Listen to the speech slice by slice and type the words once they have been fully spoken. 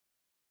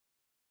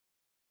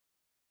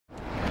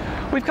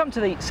We've come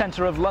to the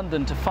centre of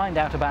London to find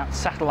out about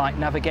satellite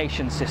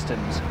navigation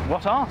systems.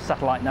 What are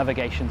satellite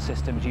navigation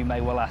systems, you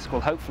may well ask? Well,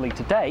 hopefully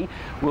today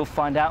we'll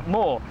find out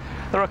more.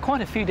 There are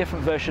quite a few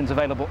different versions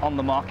available on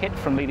the market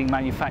from leading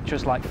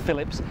manufacturers like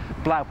Philips,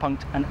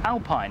 Blaupunkt and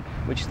Alpine,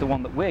 which is the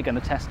one that we're going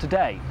to test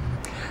today.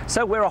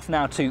 So we're off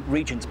now to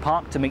Regent's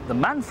Park to meet the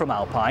man from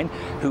Alpine,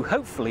 who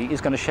hopefully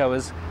is going to show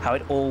us how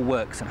it all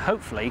works, and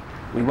hopefully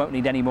we won't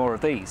need any more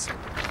of these.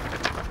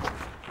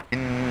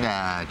 In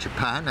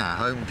Japan, our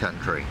home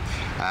country,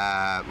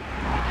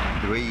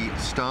 we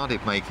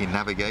started making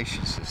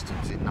navigation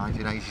systems in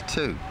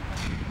 1982,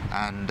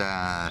 and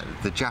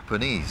the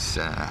Japanese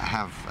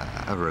have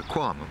a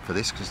requirement for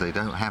this because they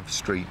don't have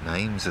street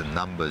names and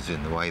numbers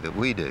in the way that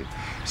we do,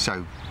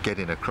 so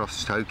getting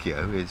across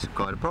Tokyo is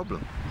quite a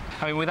problem.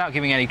 I mean, without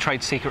giving any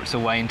trade secrets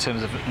away in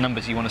terms of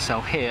numbers you want to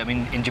sell here, I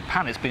mean, in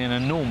Japan it's been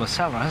an enormous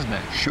seller, hasn't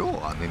it? Sure,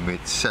 I mean,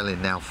 it's selling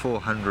now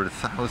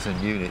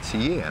 400,000 units a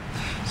year,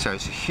 so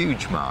it's a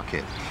huge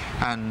market.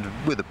 And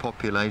with the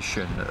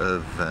population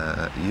of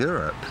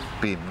Europe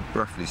being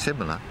roughly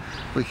similar,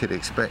 we could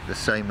expect the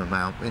same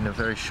amount in a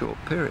very short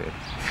period.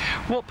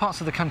 What parts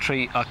of the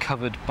country are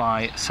covered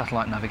by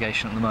satellite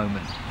navigation at the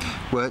moment?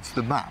 Well, it's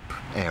the map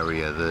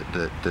area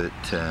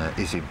that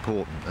is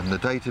important, and the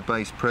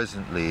database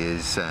presently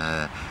is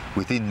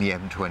within the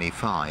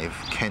M25,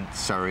 Kent,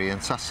 Surrey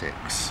and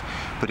Sussex,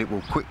 but it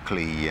will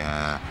quickly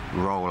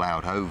roll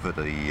out over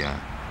the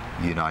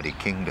United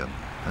Kingdom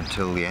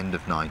until the end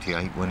of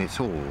 '98 when it's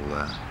all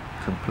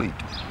complete.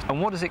 And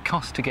what does it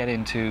cost to get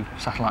into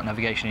satellite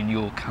navigation in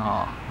your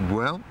car?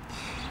 Well,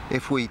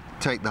 if we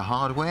take the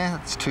hardware,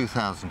 it's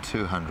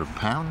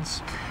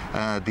 £2,200.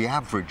 The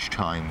average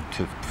time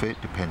to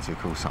fit depends, of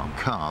course, on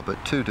car, but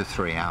 2 to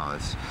 3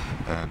 hours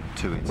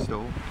to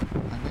install,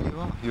 and there you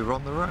are, you're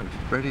on the road,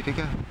 ready to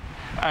go.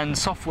 And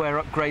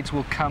software upgrades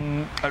will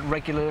come at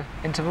regular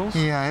intervals?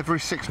 Yeah, every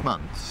 6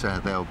 months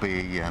there'll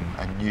be a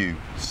new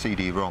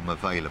CD-ROM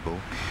available,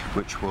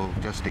 which will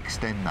just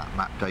extend that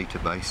map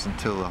database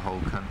until the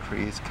whole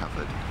country is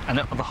covered. And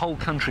the whole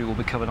country will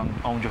be covered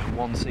on just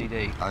one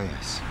CD? Oh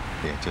yes,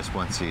 yeah, just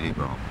one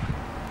CD-ROM.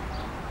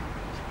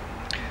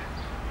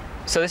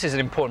 So this is an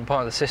important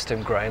part of the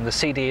system, Graham. The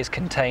CD is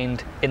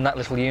contained in that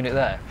little unit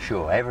there?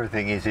 Sure,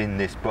 everything is in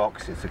this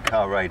box. It's a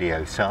car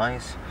radio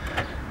size,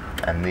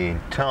 and the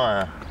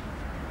entire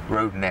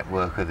road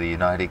network of the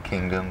United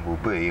Kingdom will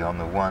be on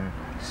the one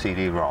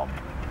CD-ROM.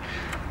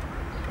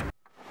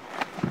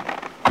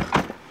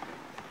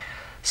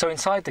 So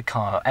inside the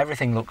car,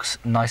 everything looks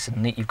nice and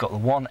neat. You've got the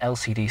one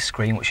LCD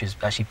screen, which is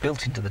actually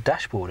built into the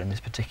dashboard in this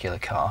particular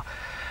car.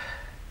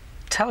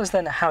 Tell us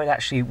then how it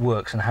actually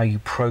works and how you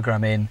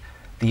program in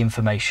the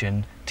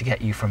information to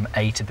get you from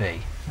A to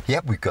B.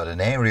 Yep, we've got an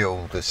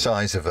aerial the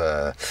size of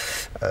a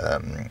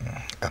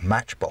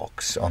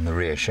matchbox on the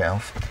rear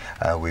shelf.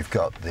 We've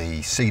got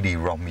the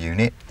CD-ROM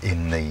unit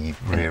in the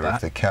rear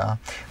of the car,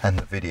 and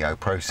the video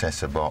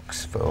processor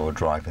box for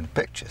driving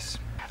pictures.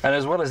 And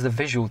as well as the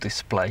visual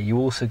display, you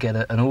also get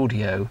an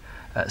audio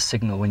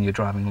signal when you're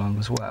driving along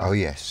as well. Oh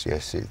yes,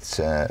 yes, it's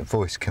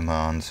voice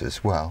commands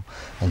as well,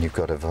 and you've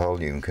got a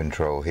volume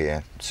control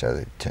here so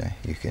that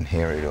you can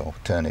hear it or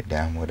turn it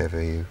down,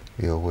 whatever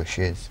your wish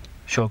is.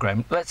 Sure,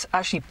 Graham. Let's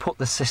actually put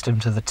the system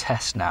to the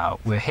test now.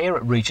 We're here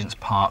at Regent's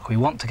Park. We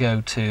want to go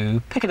to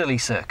Piccadilly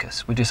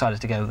Circus. We decided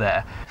to go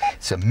there.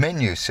 It's a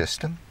menu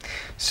system,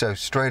 so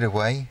straight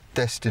away,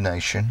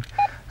 destination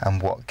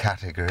and what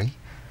category.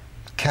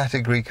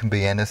 Category can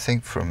be anything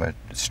from a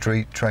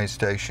street, train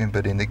station,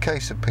 but in the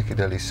case of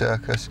Piccadilly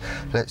Circus,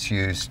 let's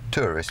use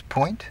tourist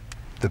point.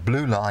 The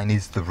blue line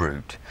is the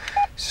route.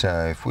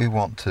 So if we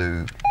want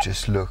to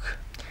just look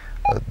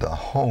at the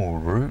whole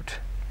route.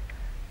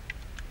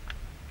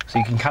 So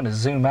you can kind of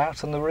zoom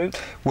out on the route?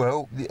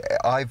 Well,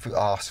 I've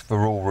asked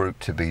for all route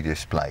to be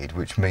displayed,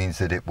 which means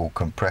that it will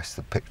compress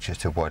the picture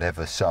to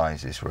whatever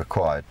size is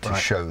required to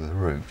show the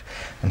route.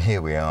 And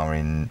here we are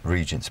in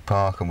Regent's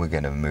Park, and we're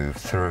going to move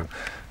through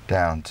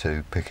down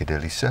to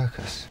Piccadilly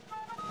Circus.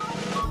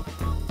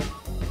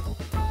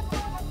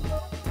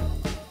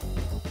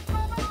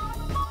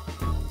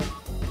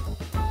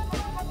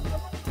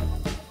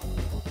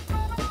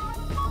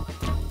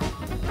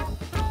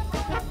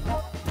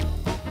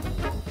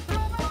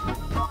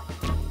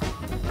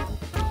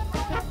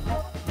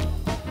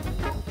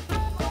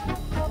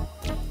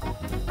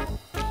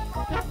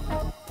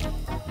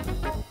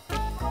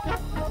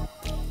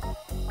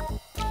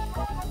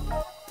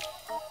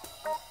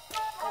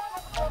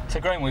 So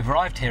Graham, we've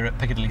arrived here at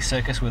Piccadilly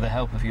Circus with the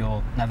help of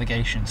your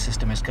navigation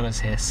system. It's got us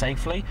here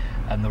safely,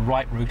 and the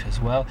right route as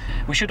well.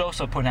 We should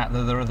also point out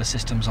that there are other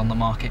systems on the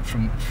market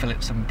from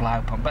Philips and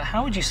Blaupunkt, but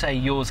how would you say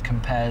yours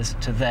compares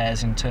to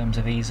theirs in terms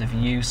of ease of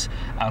use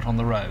out on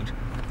the road?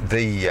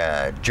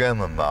 The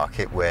German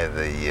market, where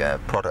the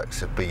products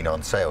have been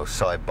on sale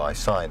side by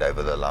side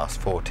over the last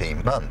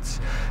 14 months,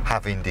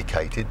 have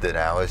indicated that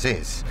ours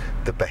is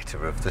the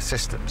better of the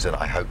systems, and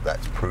I hope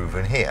that's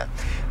proven here.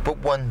 But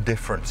one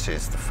difference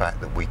is the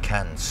fact that we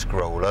can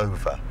scroll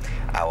over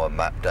our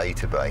map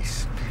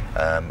database,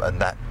 and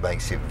that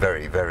makes it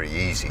very, very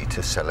easy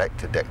to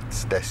select a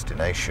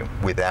destination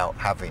without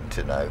having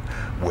to know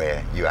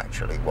where you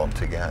actually want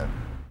to go.